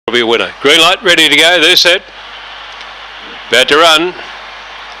Will be a winner. Green light, ready to go. They're set. About to run.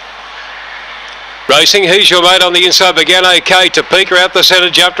 Racing, He's Your Mate on the inside began okay. Topeka out the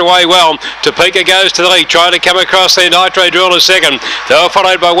centre, jumped away well. Topeka goes to the lead, trying to come across there. Nitro Drill is second. They were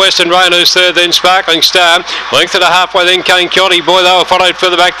followed by Western Rain, who's third, then Sparkling Star. Length and a halfway, then came County Boy. They were followed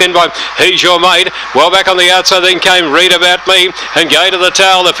further back then by He's Your Mate. Well back on the outside, then came Read About Me. And Gay to the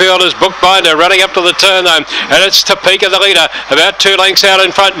tail, the field is Bookbinder running up to the turn though. And it's Topeka the leader, about 2 lengths out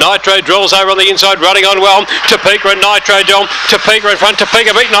in front. Nitro Drill's over on the inside, running on well. Topeka and Nitro Drill. Topeka in front.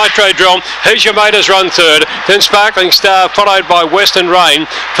 Topeka beat Nitro Drill. He's Your Mate has run third, then Sparkling Star, followed by Western Rain.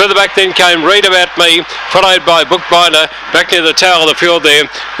 Further back then came Read About Me, followed by Bookbinder. Back near the tail of the field there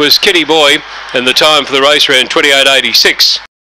was Kitty Boy, and the time for the race ran 28.86.